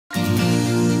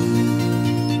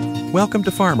Welcome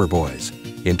to Farmer Boys.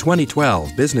 In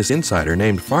 2012, Business Insider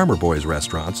named Farmer Boys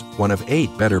restaurants one of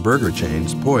 8 better burger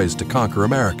chains poised to conquer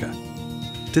America.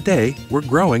 Today, we're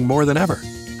growing more than ever.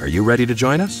 Are you ready to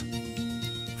join us?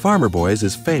 Farmer Boys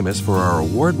is famous for our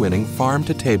award-winning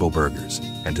farm-to-table burgers.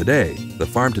 And today, the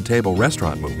farm-to-table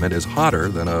restaurant movement is hotter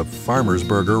than a farmer's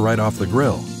burger right off the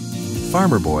grill.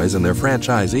 Farmer Boys and their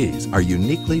franchisees are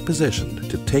uniquely positioned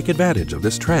to take advantage of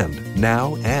this trend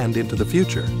now and into the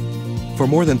future. For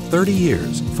more than 30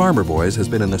 years, Farmer Boys has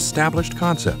been an established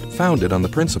concept founded on the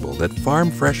principle that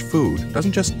farm-fresh food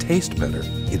doesn't just taste better,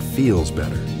 it feels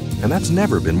better. And that's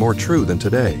never been more true than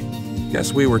today.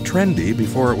 Guess we were trendy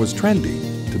before it was trendy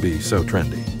to be so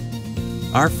trendy.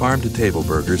 Our farm-to-table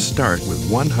burgers start with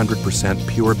 100%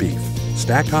 pure beef,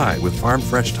 stacked high with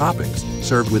farm-fresh toppings,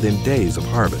 served within days of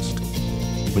harvest.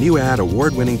 When you add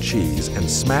award-winning cheese and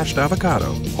smashed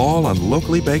avocado, all on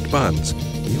locally baked buns,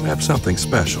 you have something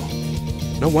special.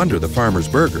 No wonder the Farmer's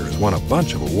Burger has won a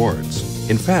bunch of awards.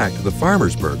 In fact, the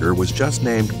Farmer's Burger was just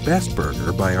named Best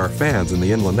Burger by our fans in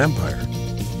the Inland Empire.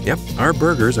 Yep, our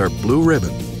burgers are blue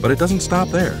ribbon, but it doesn't stop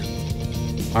there.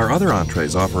 Our other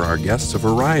entrees offer our guests a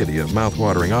variety of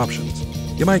mouth-watering options.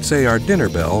 You might say our dinner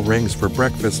bell rings for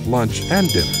breakfast, lunch, and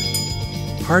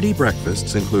dinner. Hearty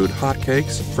breakfasts include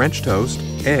hotcakes, French toast,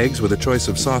 eggs with a choice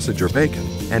of sausage or bacon,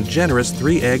 and generous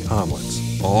 3-egg omelets,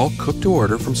 all cooked to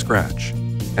order from scratch.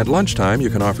 At lunchtime, you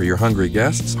can offer your hungry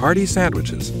guests hearty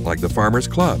sandwiches like the Farmer's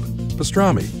Club,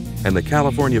 pastrami, and the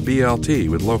California BLT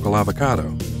with local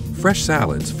avocado. Fresh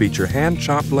salads feature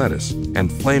hand-chopped lettuce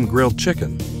and flame-grilled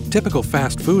chicken. Typical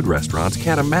fast food restaurants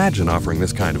can't imagine offering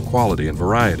this kind of quality and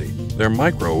variety. Their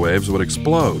microwaves would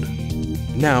explode.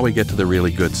 Now we get to the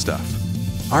really good stuff.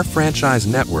 Our franchise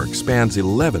network spans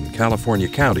 11 California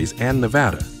counties and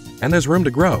Nevada, and there's room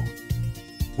to grow.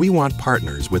 We want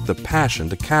partners with the passion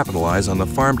to capitalize on the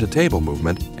farm-to-table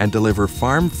movement and deliver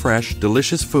farm-fresh,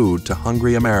 delicious food to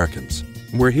hungry Americans.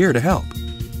 We're here to help.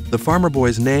 The Farmer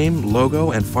Boys name,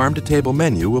 logo, and farm-to-table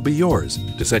menu will be yours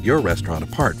to set your restaurant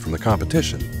apart from the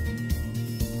competition.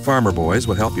 Farmer Boys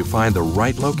will help you find the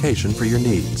right location for your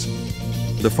needs.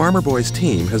 The Farmer Boys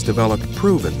team has developed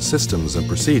proven systems and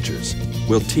procedures.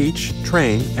 We'll teach,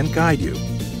 train, and guide you.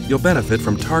 You'll benefit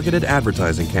from targeted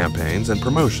advertising campaigns and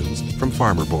promotions from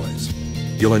Farmer Boys.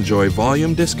 You'll enjoy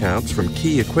volume discounts from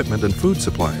key equipment and food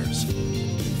suppliers.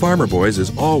 Farmer Boys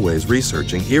is always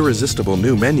researching irresistible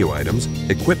new menu items,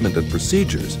 equipment, and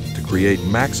procedures to create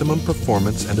maximum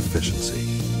performance and efficiency.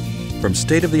 From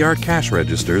state-of-the-art cash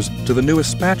registers to the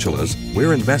newest spatulas,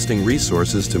 we're investing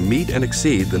resources to meet and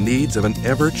exceed the needs of an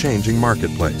ever-changing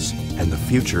marketplace, and the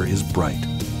future is bright.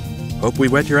 Hope we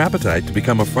whet your appetite to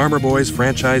become a Farmer Boys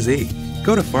franchisee.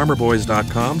 Go to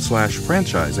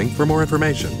farmerboys.com/franchising for more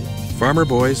information. Farmer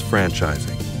Boys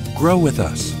Franchising. Grow with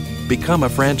us. Become a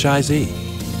franchisee.